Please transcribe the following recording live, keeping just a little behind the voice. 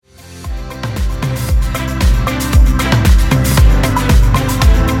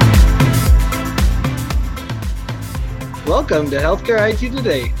Welcome to Healthcare IT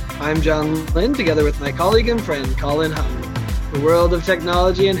Today. I'm John Lynn, together with my colleague and friend, Colin Hung. The world of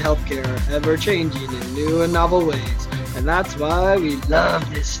technology and healthcare are ever-changing in new and novel ways, and that's why we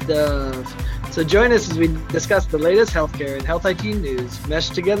love this stuff. So join us as we discuss the latest healthcare and health IT news,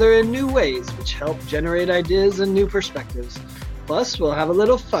 meshed together in new ways, which help generate ideas and new perspectives. Plus, we'll have a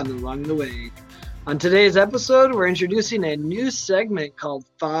little fun along the way. On today's episode, we're introducing a new segment called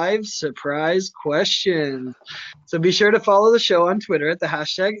 5 Surprise Questions. So be sure to follow the show on Twitter at the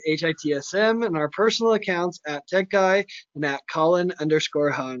hashtag HITSM and our personal accounts at TechGuy and at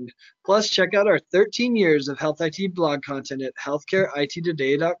Colin_Hung. Plus, check out our 13 years of health IT blog content at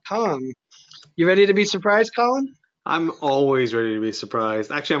healthcareittoday.com. You ready to be surprised, Colin? I'm always ready to be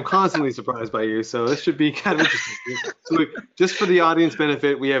surprised. Actually, I'm constantly surprised by you, so this should be kind of interesting. So just for the audience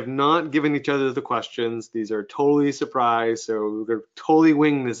benefit, we have not given each other the questions. These are totally surprise, so we're going to totally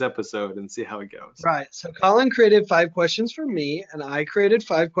wing this episode and see how it goes. Right. So Colin created 5 questions for me, and I created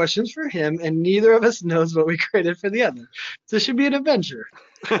 5 questions for him, and neither of us knows what we created for the other. So it should be an adventure.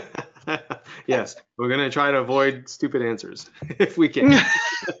 Yes, we're going to try to avoid stupid answers if we can.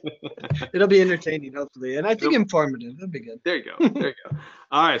 It'll be entertaining, hopefully, and I think informative. That'll be good. There you go. There you go.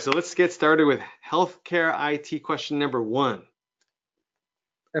 All right, so let's get started with healthcare IT question number 1.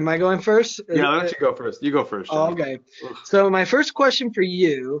 Am I going first? Yeah, why don't you go first? You go first. John. Okay. So my first question for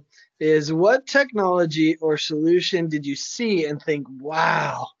you is, what technology or solution did you see and think,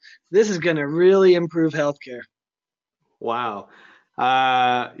 wow, this is going to really improve healthcare? Wow.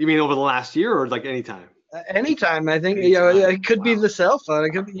 You mean over the last year or like anytime? Anytime, I think. It could be the cell phone. It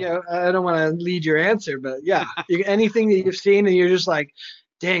could be, I don't want to lead your answer, but yeah, anything that you've seen and you're just like,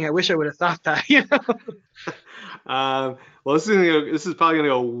 dang, I wish I would have thought that. Well, this is probably gonna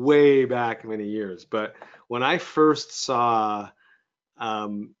go way back many years, but when I first saw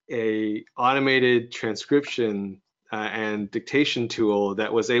a automated transcription and dictation tool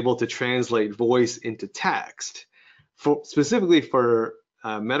that was able to translate voice into text, specifically for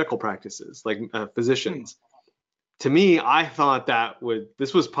medical practices like physicians. To me, I thought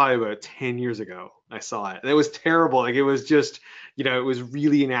this was probably about 10 years ago I saw it. And it was terrible. Like, it was just, it was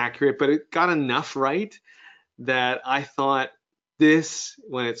really inaccurate, but it got enough right that I thought this,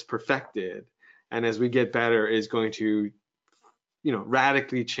 when it's perfected and as we get better, is going to,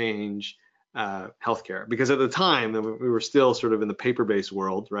 radically change healthcare. Because at the time we were still sort of in the paper-based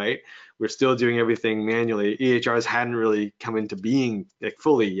world, right? We're still doing everything manually. EHRs hadn't really come into being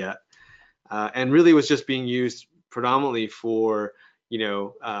fully yet, and really was just being used predominantly for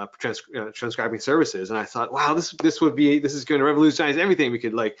transcribing services. And I thought, wow, this is going to revolutionize everything. We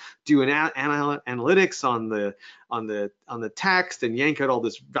could do analytics on the text and yank out all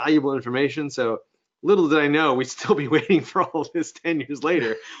this valuable information. So little did I know we'd still be waiting for all this 10 years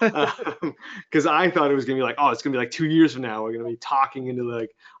later, because I thought it was going to be it's going to be 2 years from now. We're going to be talking into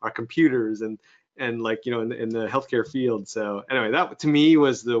our computers and in the healthcare field. So anyway, that to me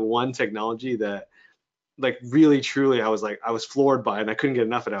was the one technology that really truly I was floored by, and I couldn't get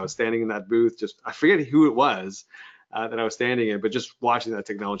enough of it. I was standing in that booth, I forget who it was that I was standing in, but just watching that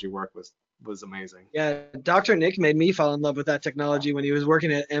technology work was amazing. Yeah, Dr. Nick made me fall in love with that technology when he was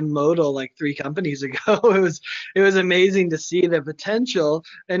working at M-Modal 3 companies ago. It was amazing to see the potential,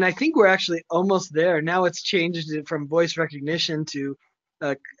 and I think we're actually almost there. Now it's changed it from voice recognition to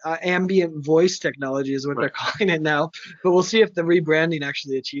ambient voice technology is what they're calling it now. But we'll see if the rebranding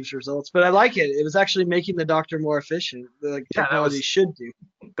actually achieves results. But I like it. It was actually making the doctor more efficient. Technology should do.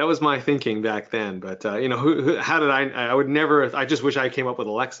 That was my thinking back then. But how did I would never. I just wish I came up with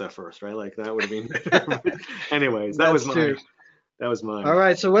Alexa first, right? That would have been better. Anyways, that was mine. All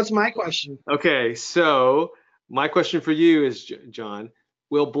right. So what's my question? Okay. So my question for you is, John,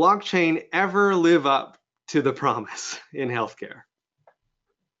 will blockchain ever live up to the promise in healthcare?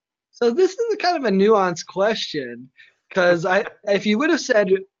 So this is kind of a nuanced question, because if you would have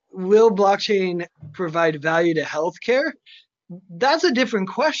said, will blockchain provide value to healthcare? That's a different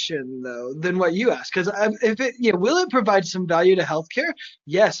question, though, than what you asked. Because will it provide some value to healthcare?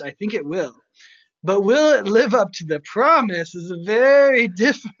 Yes, I think it will. But will it live up to the promise is a very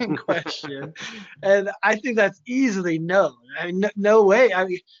different question. And I think that's easily no. No way.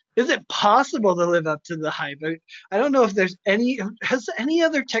 Is it possible to live up to the hype? I don't know if has any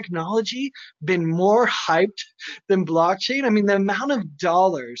other technology been more hyped than blockchain? The amount of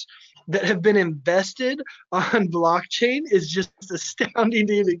dollars that have been invested on blockchain is just astounding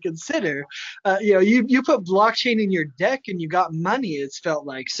to even consider. You put blockchain in your deck and you got money, it's felt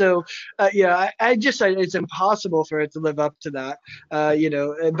like. So, it's impossible for it to live up to that,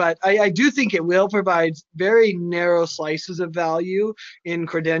 but I do think it will provide very narrow slices of value in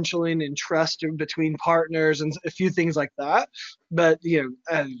credentialing credentialing and trust between partners and a few things like that. But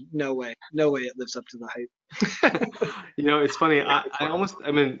no way, it lives up to the hype. It's funny.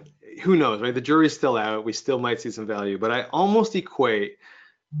 I mean, who knows, right? The jury's still out. We still might see some value, but I almost equate,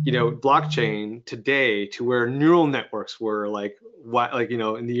 blockchain today to where neural networks were like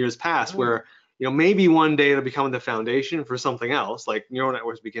in the years past, where maybe one day it'll become the foundation for something else. Like neural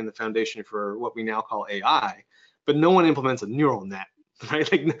networks became the foundation for what we now call AI, but no one implements a neural net,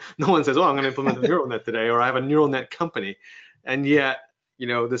 right? Like no one says, "Oh, I'm going to implement a neural net today," or "I have a neural net company," and yet,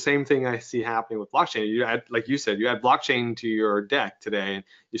 the same thing I see happening with blockchain. You add, like you said, you add blockchain to your deck today, and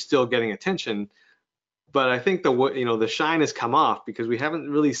you're still getting attention. But I think the shine has come off because we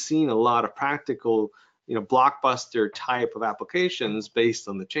haven't really seen a lot of practical, blockbuster type of applications based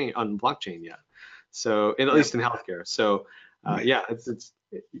on blockchain yet. So, at least in healthcare. So, yeah,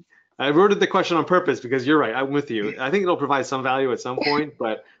 I wrote the question on purpose because you're right. I'm with you. I think it'll provide some value at some point,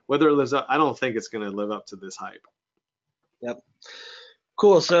 but whether it lives up, I don't think it's going to live up to this hype. Yep.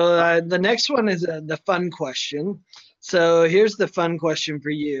 Cool. So the next one is the fun question. So here's the fun question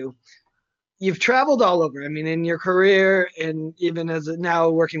for you. You've traveled all over. I mean, in your career, and even as now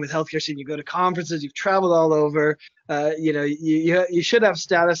working with healthcare, so you go to conferences. You've traveled all over. You should have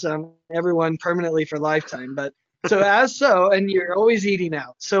status on everyone permanently for lifetime. But and you're always eating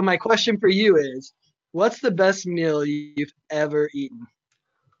out. So my question for you is, what's the best meal you've ever eaten?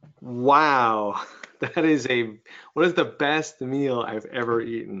 Wow, what is the best meal I've ever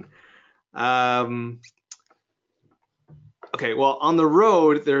eaten? Okay, well, on the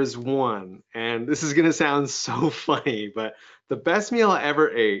road, there's one, and this is gonna sound so funny, but the best meal I ever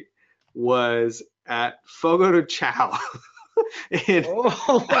ate was at Fogo de Chao.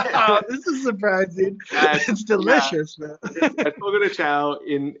 Oh, wow, this is surprising. It's delicious, man. At Fogo de Chao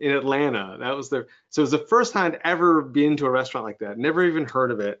in Atlanta. So it was the first time I'd ever been to a restaurant like that. Never even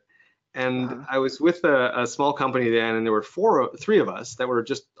heard of it. And I was with a small company then, and there were three of us that were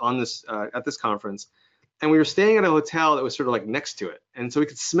just on this at this conference. And we were staying at a hotel that was sort of like next to it. And so we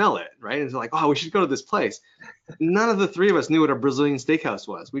could smell it, right? And it's like, oh, we should go to this place. None of the three of us knew what a Brazilian steakhouse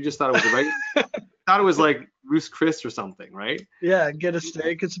was. We just thought it was thought it was like Ruth's Chris or something, right? Yeah, get a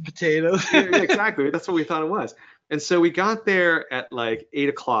steak, get some potatoes. Yeah, exactly. That's what we thought it was. And so we got there at like 8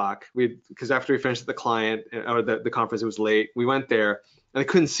 o'clock. Because after we finished the client or the conference, it was late. We went there and they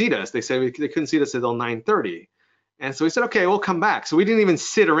couldn't seat us. They said they couldn't seat us until 9:30. And so we said, okay, we'll come back. So we didn't even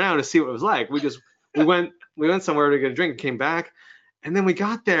sit around to see what it was like. We went somewhere to get a drink, came back, and then we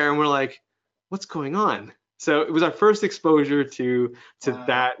got there and we're like, what's going on? So it was our first exposure to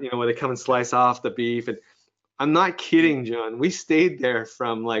that, where they come and slice off the beef. And I'm not kidding, John. We stayed there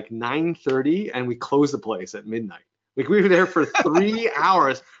from like 9:30 and we closed the place at midnight. Like we were there for 3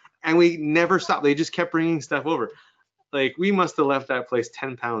 hours and we never stopped. They just kept bringing stuff over. Like we must have left that place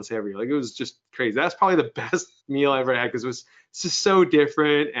 10 pounds heavier. Like it was just crazy. That's probably the best meal I ever had because it's just so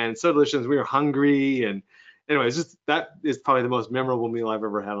different and so delicious. We were hungry, and anyways, that is probably the most memorable meal I've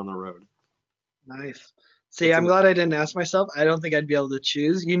ever had on the road. Nice. See, I'm glad I didn't ask myself. I don't think I'd be able to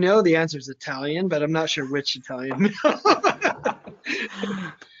choose. The answer is Italian, but I'm not sure which Italian meal.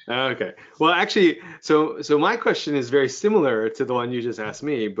 Okay. Well, actually, so my question is very similar to the one you just asked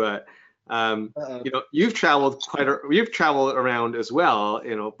me, but you've traveled around as well,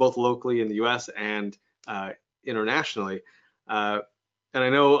 both locally in the U.S. and internationally. And I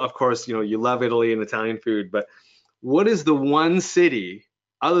know, of course, you love Italy and Italian food, but what is the one city,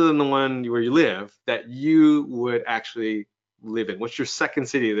 other than the one where you live, that you would actually live in? What's your second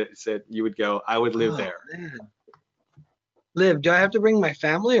city that said you would go, I would live there? Man. Live, do I have to bring my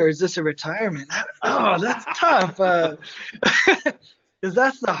family or is this a retirement? Oh, that's tough. Because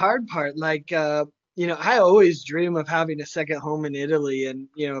that's the hard part. Like, I always dream of having a second home in Italy and,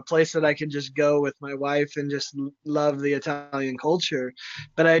 a place that I can just go with my wife and just love the Italian culture.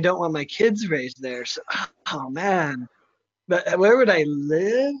 But I don't want my kids raised there. So, oh man. But where would I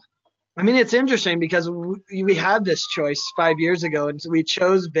live? I mean, it's interesting because we had this choice 5 years ago, and so we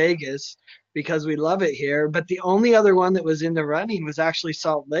chose Vegas because we love it here. But the only other one that was in the running was actually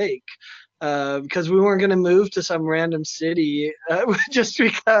Salt Lake, because we weren't going to move to some random city just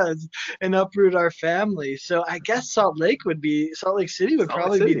because and uproot our family. So I guess Salt Lake City would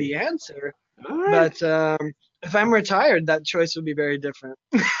probably be the answer. Right. But if I'm retired, that choice would be very different.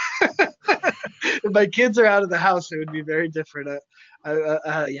 If my kids are out of the house, it would be very different.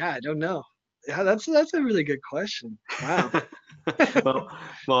 I don't know. Yeah, that's a really good question. Wow.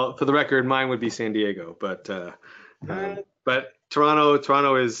 well, for the record, mine would be San Diego, but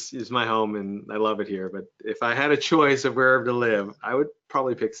Toronto is my home and I love it here. But if I had a choice of wherever to live, I would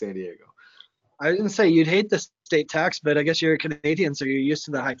probably pick San Diego. I didn't say you'd hate the state tax, but I guess you're a Canadian, so you're used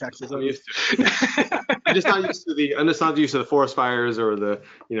to the high taxes. I'm used to it. I'm just not used to the forest fires or the,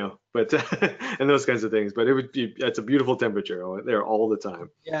 but and those kinds of things. But it's a beautiful temperature there all the time.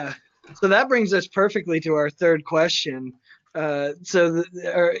 Yeah. So that brings us perfectly to our third question. And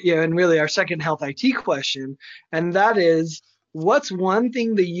really our second health IT question, and that is, what's one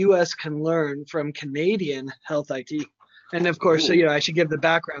thing the U.S. can learn from Canadian health IT? And of course, Ooh. I should give the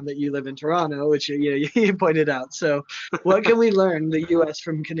background that you live in Toronto, which you pointed out. So, what can we learn the U.S.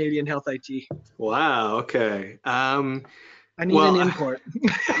 from Canadian health IT? Wow. Okay. I need an Well, import.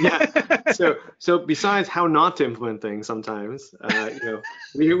 yeah. So besides how not to implement things, sometimes,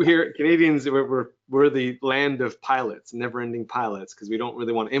 we here Canadians, we're the land of pilots, never-ending pilots, because we don't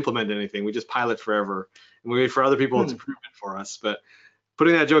really want to implement anything. We just pilot forever, and we wait for other people to prove it for us. But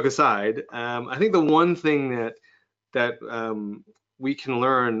putting that joke aside, I think the one thing that we can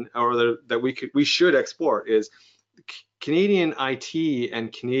learn, or that we should export, is Canadian IT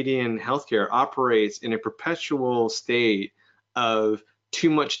and Canadian healthcare operates in a perpetual state of too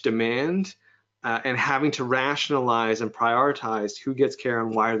much demand and having to rationalize and prioritize who gets care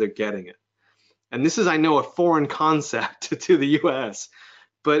and why they're getting it. And this is, I know, a foreign concept to the US,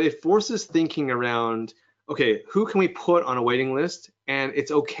 but it forces thinking around, okay, who can we put on a waiting list? And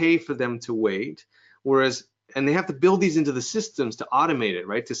it's okay for them to wait. And they have to build these into the systems to automate it,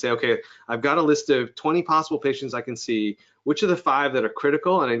 right? To say, okay, I've got a list of 20 possible patients I can see. Which are the 5 that are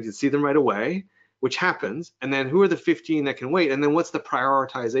critical and I can see them right away, which happens, and then who are the 15 that can wait, and then what's the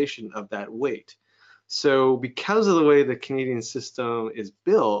prioritization of that wait? So because of the way the Canadian system is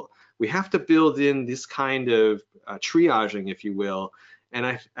built, we have to build in this kind of triaging, if you will, and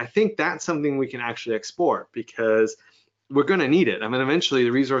I think that's something we can actually export, because we're going to need it. I mean, eventually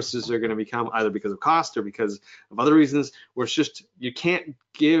the resources are going to become, either because of cost or because of other reasons, where it's just, you can't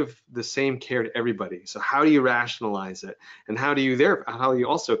give the same care to everybody. So how do you rationalize it? And how do you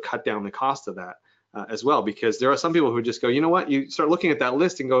also cut down the cost of that as well? Because there are some people who just go, you know what, you start looking at that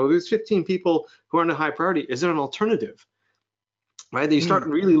list and go, there's 15 people who aren't a high priority. Is there an alternative? Right? Then you start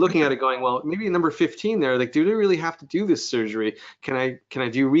really looking at it going, well, maybe number 15 there, like, do they really have to do this surgery? Can I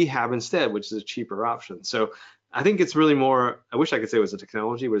do rehab instead, which is a cheaper option? So I think it's really more, I wish I could say it was a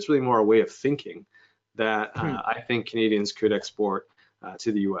technology, but it's really more a way of thinking that I think Canadians could export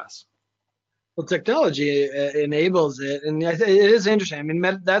to the US. Well, technology enables it, and it is interesting. I mean,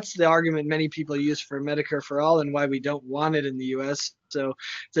 that's the argument many people use for Medicare for All and why we don't want it in the U.S. So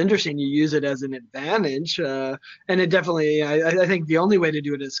it's interesting you use it as an advantage, and it definitely, I think the only way to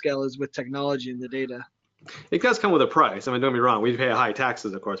do it at scale is with technology and the data. It does come with a price. I mean, don't be wrong, we pay high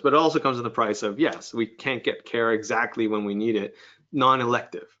taxes, of course, but it also comes with the price of, yes, we can't get care exactly when we need it,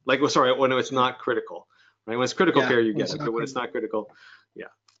 non-elective. Like, well, sorry, when it's not critical, right? When it's critical care, you get it, but when it's not critical, yeah.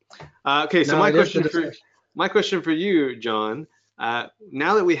 Okay, so my question for you, John,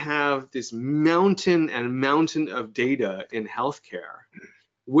 now that we have this mountain of data in healthcare,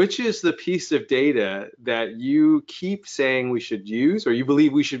 which is the piece of data that you keep saying we should use, or you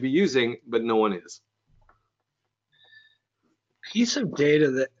believe we should be using, but no one is? Piece of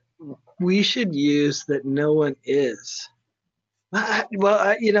data that we should use that no one is. I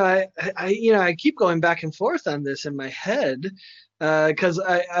keep going back and forth on this in my head, because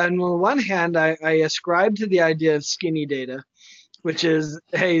on one hand, I ascribe to the idea of skinny data, which is,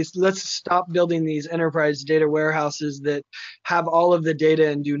 hey, let's stop building these enterprise data warehouses that have all of the data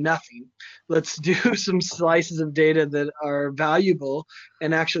and do nothing. Let's do some slices of data that are valuable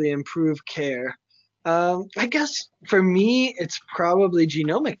and actually improve care. I guess for me, it's probably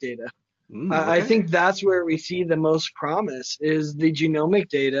genomic data. Okay. I think that's where we see the most promise is the genomic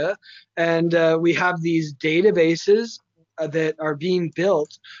data. And we have these databases that are being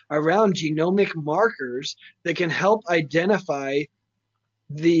built around genomic markers that can help identify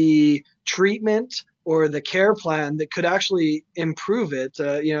the treatment or the care plan that could actually improve it.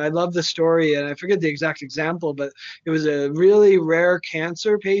 I love the story, and I forget the exact example, but it was a really rare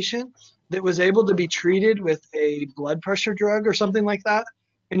cancer patient that was able to be treated with a blood pressure drug or something like that.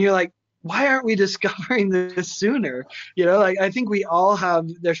 And you're like, why aren't we discovering this sooner? I think we all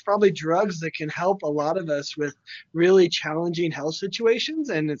there's probably drugs that can help a lot of us with really challenging health situations,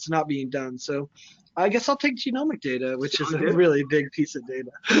 and it's not being done. So I guess I'll take genomic data, which is a really big piece of data.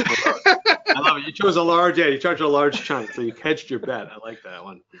 I love it. You chose a large chunk, so you hedged your bet. I like that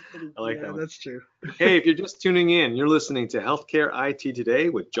one. That one. That's true. Hey, if you're just tuning in, you're listening to Healthcare IT Today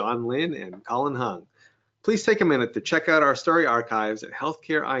with John Lynn and Colin Hung. Please take a minute to check out our story archives at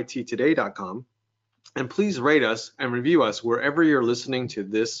healthcareitttoday.com, and please rate us and review us wherever you're listening to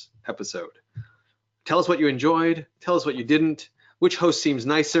this episode. Tell us what you enjoyed, tell us what you didn't, which host seems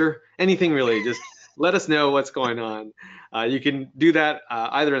nicer, anything really, just let us know what's going on. You can do that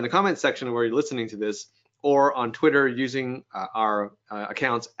either in the comment section where you're listening to this, or on Twitter using our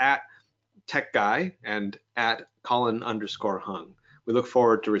accounts at TechGuy and at Colin_Hung. We look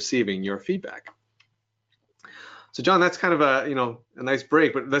forward to receiving your feedback. So John, that's kind of a nice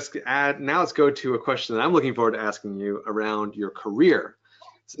break, but let's go to a question that I'm looking forward to asking you around your career.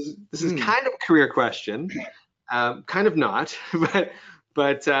 So this is kind of a career question, kind of not,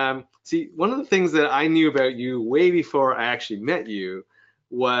 but see, one of the things that I knew about you way before I actually met you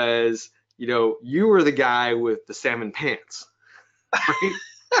was, you were the guy with the salmon pants, right?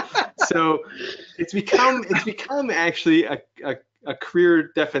 So it's become actually a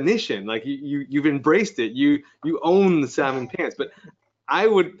career definition. Like you've embraced it. You own the salmon pants. But I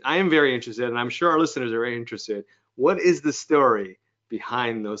am very interested, and I'm sure our listeners are very interested. What is the story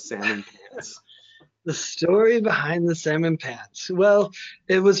behind those salmon pants? The story behind the salmon pants. Well,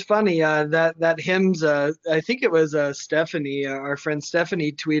 it was funny that hymns. I think it was Stephanie, our friend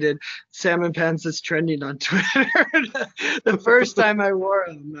Stephanie, tweeted salmon pants is trending on Twitter the first time I wore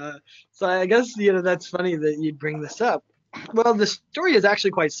them. So I guess that's funny that you'd bring this up. Well, the story is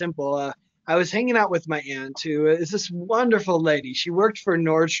actually quite simple. I was hanging out with my aunt, who is this wonderful lady. She worked for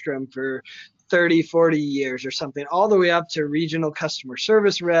Nordstrom for 30, 40 years or something, all the way up to regional customer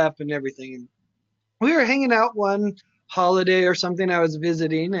service rep and everything. We were hanging out one holiday or something. I was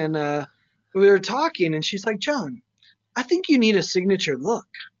visiting, and we were talking, and she's like, John, I think you need a signature look.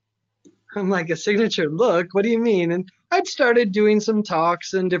 I'm like, a signature look? What do you mean? And I'd started doing some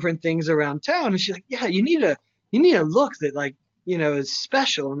talks and different things around town, and she's like, yeah, you need a look that is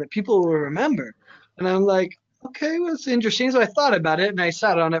special and that people will remember. And I'm like, okay, well, it's interesting. So I thought about it, and I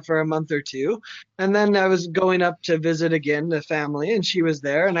sat on it for a month or two, and then I was going up to visit again the family, and she was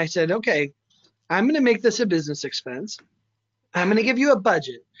there, and I said, okay, I'm going to make this a business expense. I'm going to give you a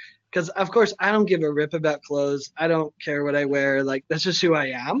budget because, of course, I don't give a rip about clothes. I don't care what I wear. Like, that's just who I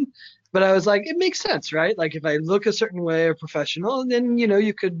am. But I was like, it makes sense, right? Like, if I look a certain way or professional, then,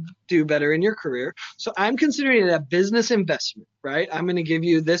 you could do better in your career. So I'm considering it a business investment, right? I'm going to give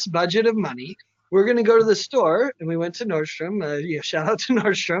you this budget of money. We're going to go to the store, and we went to Nordstrom. Shout out to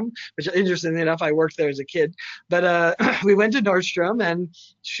Nordstrom, which, interestingly enough, I worked there as a kid. But we went to Nordstrom, and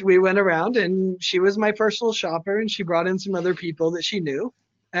we went around, and she was my personal shopper, and she brought in some other people that she knew.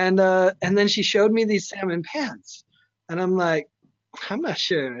 And then she showed me these salmon pants. And I'm like, I'm not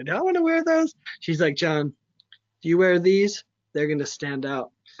sure. Do I want to wear those? She's like, John, do you wear these? They're going to stand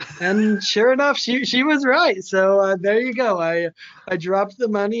out. And sure enough, she was right. So there you go. I dropped the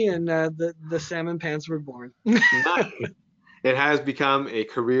money, and the salmon pants were born. It has become a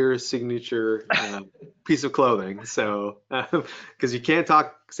career signature piece of clothing. So because you can't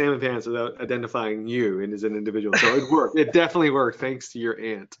talk salmon pants without identifying you as an individual. So it worked. It definitely worked thanks to your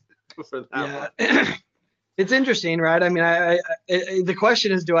aunt for that. Yeah. It's interesting, right? I mean, the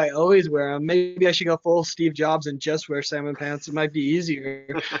question is, do I always wear them? Maybe I should go full Steve Jobs and just wear salmon pants. It might be easier.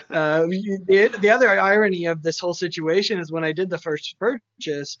 The other irony of this whole situation is when I did the first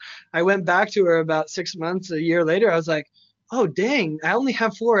purchase, I went back to her about 6 months, a year later. I was like, oh, dang, I only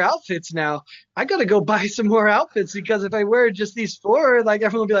have 4 outfits now. I got to go buy some more outfits because if I wear just these 4, like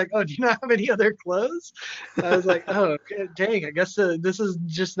everyone will be like, oh, do you not have any other clothes? I was like, oh, dang, I guess this is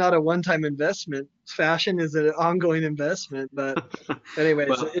just not a one-time investment. Fashion is an ongoing investment. But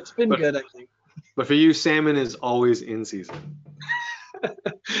anyways, it's been good, I think. But for you, salmon is always in season.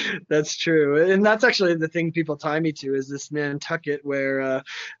 That's true, and that's actually the thing people tie me to is this Nantucket where,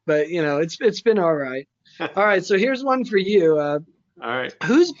 but it's been all right. All right, so here's one for you. All right.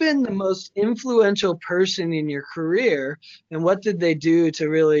 Who's been the most influential person in your career, and what did they do to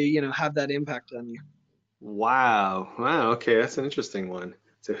really, have that impact on you? Wow. Okay, that's an interesting one.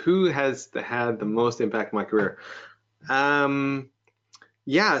 So who has had the most impact on my career?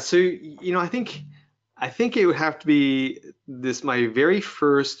 Yeah. So I think it would have to be my very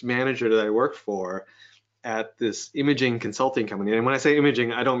first manager that I worked for at this imaging consulting company. And when I say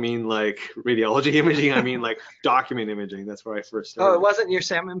imaging, I don't mean like radiology imaging. I mean like document imaging. That's where I first started. Oh, it wasn't your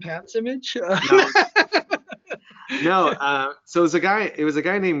salmon pants image? No. So it was a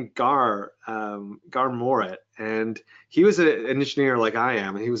guy named Gar Moret, and he was an engineer like I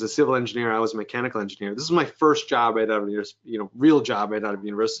am, and he was a civil engineer. I was a mechanical engineer. This is my first job right out of real job right out of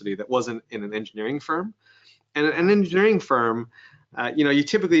university that wasn't in an engineering firm. And an engineering firm, you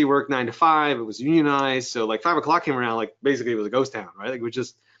typically work 9 to 5. It was unionized, so like 5 o'clock came around, like basically it was a ghost town, right? Like it was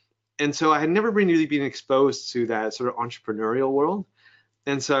just, and so I had never really been exposed to that sort of entrepreneurial world.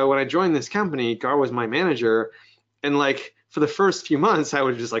 And so when I joined this company, Gar was my manager, and like for the first few months, I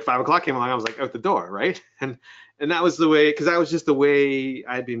would just like 5 o'clock came along, I was like out the door, right? And and that was the way, because that was just the way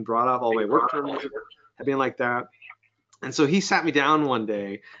I'd been brought up. All my work terms had been like that. And so he sat me down one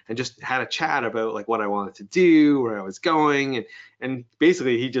day and just had a chat about like what I wanted to do, where I was going, and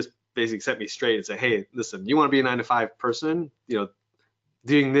basically he just basically set me straight and said, hey, listen, you want to be a 9 to 5 person,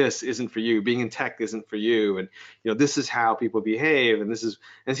 doing this isn't for you. Being in tech isn't for you. And this is how people behave.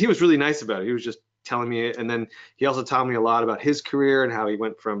 And he was really nice about it. He was just telling me it. And then he also taught me a lot about his career and how he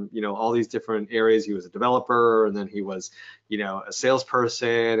went from, all these different areas. He was a developer, and then he was, a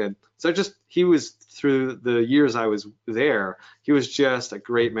salesperson. And so he was, through the years I was there, he was just a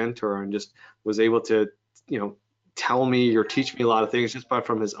great mentor, and just was able to, tell me or teach me a lot of things just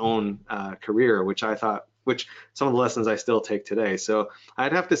from his own career, which some of the lessons I still take today. So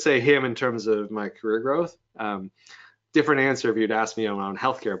I'd have to say him in terms of my career growth. Different answer if you'd asked me around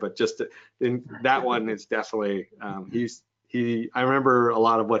healthcare, but just in that one, it's definitely, I remember a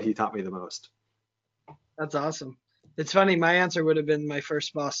lot of what he taught me the most. That's awesome. It's funny, my answer would have been my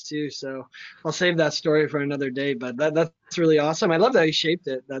first boss too, so I'll save that story for another day, but that's really awesome. I love that he shaped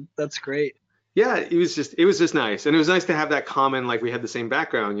it. That's great. Yeah, it was just nice, and it was nice to have that common, like we had the same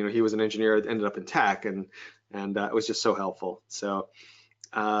background. He was an engineer, ended up in tech, and it was just so helpful. So,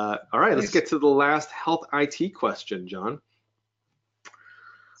 all right, let's get to the last health IT question, John.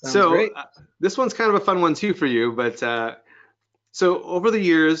 Sounds great. This one's kind of a fun one too for you, but so over the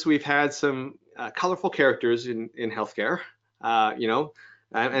years we've had some colorful characters in healthcare,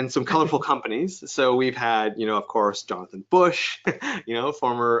 and some colorful companies. So we've had, of course, Jonathan Bush,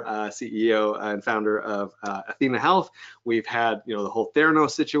 former CEO and founder of Athena Health. We've had, the whole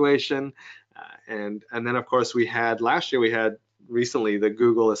Theranos situation. And then, of course, last year, we had recently the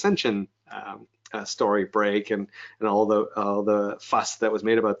Google Ascension story break, and all the fuss that was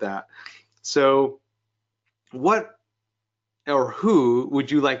made about that. So what or who would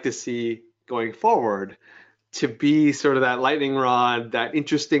you like to see going forward to be sort of that lightning rod, that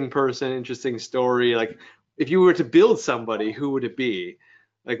interesting person, interesting story? Like, if you were to build somebody, who would it be?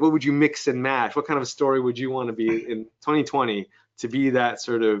 Like, what would you mix and match? What kind of a story would you want to be in 2020 to be that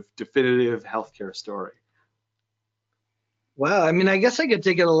sort of definitive healthcare story? Well, I mean, I guess I could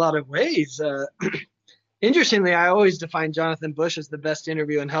take it a lot of ways. Interestingly, I always define Jonathan Bush as the best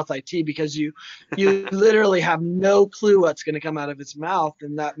interview in health IT, because you literally have no clue what's going to come out of his mouth,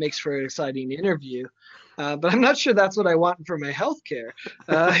 and that makes for an exciting interview. But I'm not sure that's what I want for my healthcare,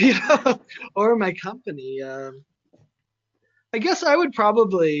 or my company. I guess I would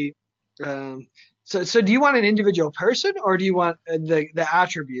probably. So do you want an individual person, or do you want the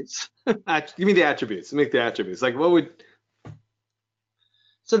attributes? Give me the attributes. Make the attributes. Like, what would?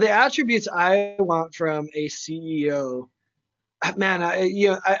 So the attributes I want from a CEO, man,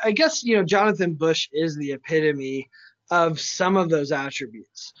 I guess, Jonathan Bush is the epitome of some of those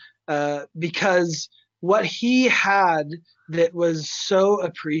attributes, because what he had that was so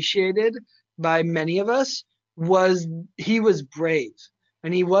appreciated by many of us was he was brave,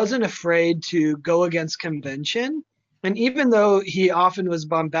 and he wasn't afraid to go against convention. And even though he often was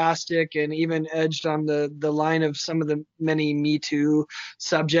bombastic and even edged on the line of some of the many Me Too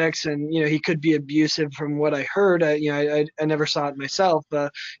subjects, and he could be abusive from what I heard. I never saw it myself.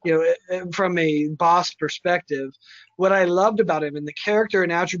 From a boss perspective, what I loved about him and the character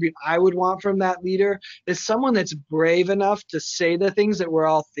and attribute I would want from that leader is someone that's brave enough to say the things that we're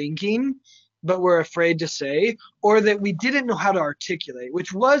all thinking, but we're afraid to say, or that we didn't know how to articulate,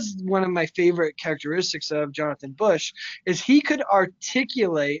 which was one of my favorite characteristics of Jonathan Bush, is he could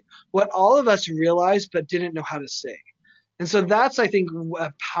articulate what all of us realized but didn't know how to say. And so that's, I think,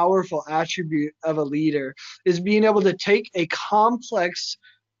 a powerful attribute of a leader, is being able to take a complex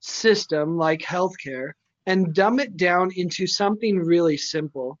system like healthcare and dumb it down into something really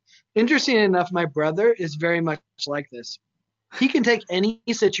simple. Interesting enough, my brother is very much like this. He can take any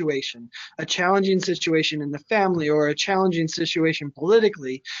situation, a challenging situation in the family or a challenging situation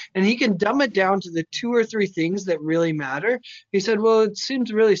politically, and he can dumb it down to the 2 or 3 things that really matter. He said, well, it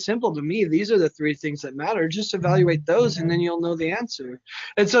seems really simple to me. These are the 3 things that matter. Just evaluate those, and then you'll know the answer.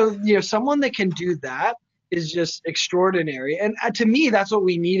 And so, someone that can do that is just extraordinary. And to me, that's what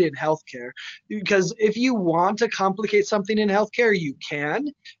we need in healthcare, because if you want to complicate something in healthcare, you can.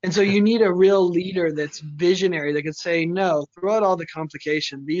 And so you need a real leader that's visionary, that can say, no, throw out all the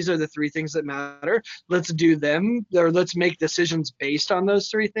complication. These are the 3 things that matter. Let's do them, or let's make decisions based on those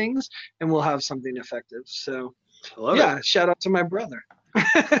 3 things, and we'll have something effective. So yeah, shout out to my brother.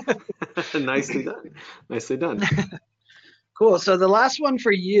 Nicely done. Nicely done. Cool. So the last one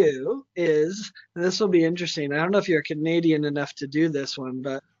for you is, and this will be interesting. I don't know if you're Canadian enough to do this one,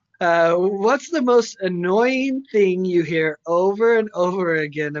 but What's the most annoying thing you hear over and over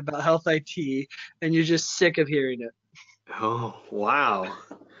again about health IT, and you're just sick of hearing it? Oh, wow.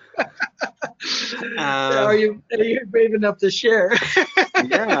 Are you brave enough to share?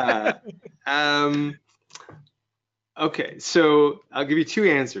 Yeah. Okay, so I'll give you two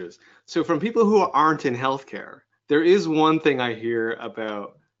answers. So from people who aren't in healthcare, there is one thing I hear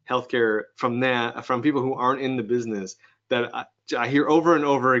about healthcare from people who aren't in the business that I hear over and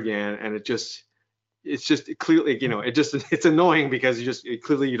over again, and it's just clearly, it's annoying because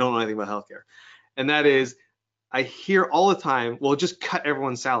clearly you don't know anything about healthcare. And that is, I hear all the time, well, just cut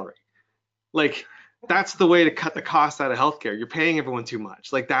everyone's salary. Like, that's the way to cut the cost out of healthcare. You're paying everyone too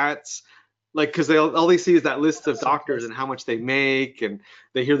much. Like, that's like, because all they see is that list of doctors and how much they make, and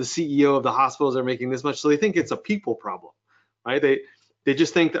they hear the CEO of the hospitals are making this much, so they think it's a people problem, right? They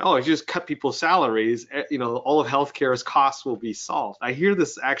just think that, oh, if you just cut people's salaries, all of healthcare's costs will be solved. I hear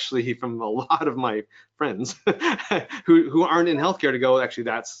this actually from a lot of my friends who aren't in healthcare to go, actually,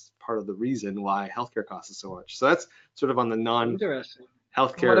 that's part of the reason why healthcare costs so much. So that's sort of on the Interesting.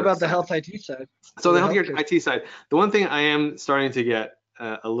 non-healthcare. What about side. the health IT side? So the healthcare IT side, the one thing I am starting to get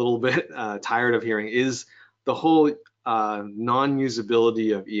a little bit tired of hearing is the whole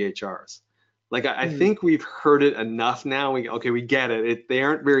non-usability of EHRs. Like, I think we've heard it enough now. We get it. They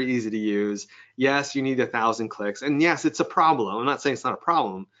aren't very easy to use. Yes, you need 1,000 clicks, and yes, it's a problem. I'm not saying it's not a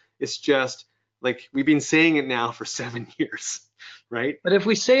problem. It's just like we've been saying it now for 7 years, right? But if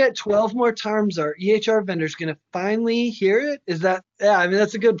we say it 12 more times, our EHR vendor's going to finally hear it. Is that? Yeah, I mean,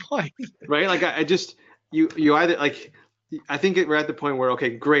 that's a good point. Right? Like, you either, like, I think we're at the point where, okay,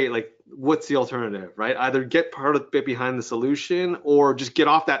 great, like, what's the alternative, right? Either get part of it behind the solution or just get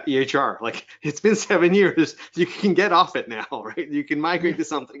off that EHR. Like, it's been 7 years, you can get off it now, right? You can migrate to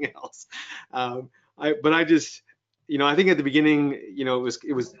something else. I think at the beginning,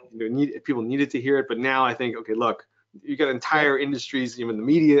 it was people needed to hear it, but now I think, okay, look, you got entire industries, even the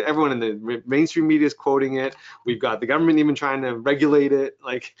media, everyone in the mainstream media is quoting it. We've got the government even trying to regulate it,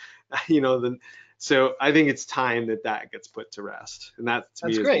 like, so I think it's time that gets put to rest, and that to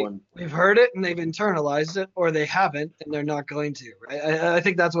me is great. one. We've heard it and they've internalized it, or they haven't and they're not going to. Right? I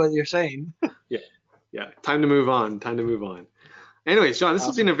think that's what you're saying. Yeah. Time to move on. Anyways, John, this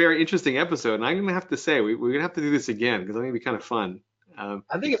has been a very interesting episode, and I'm gonna have to say we're gonna have to do this again because I think it'd be kind of fun. I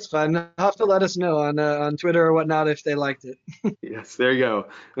think it's fun. You'll have to let us know on Twitter or whatnot if they liked it. Yes, there you go.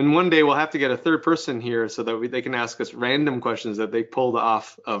 And one day we'll have to get a third person here so that they can ask us random questions that they pulled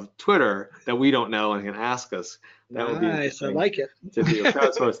off of Twitter that we don't know and can ask us. That would be nice. I like it. To do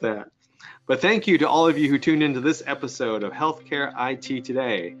crowdsource that. But thank you to all of you who tuned into this episode of Healthcare IT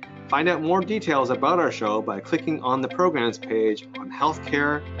Today. Find out more details about our show by clicking on the programs page on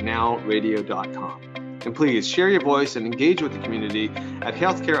healthcarenowradio.com. And please share your voice and engage with the community at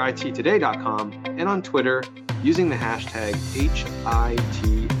healthcareittoday.com and on Twitter using the hashtag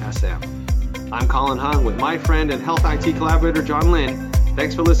HITSM. I'm Colin Hung with my friend and health IT collaborator John Lynn.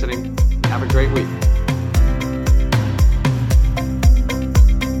 Thanks for listening. Have a great week.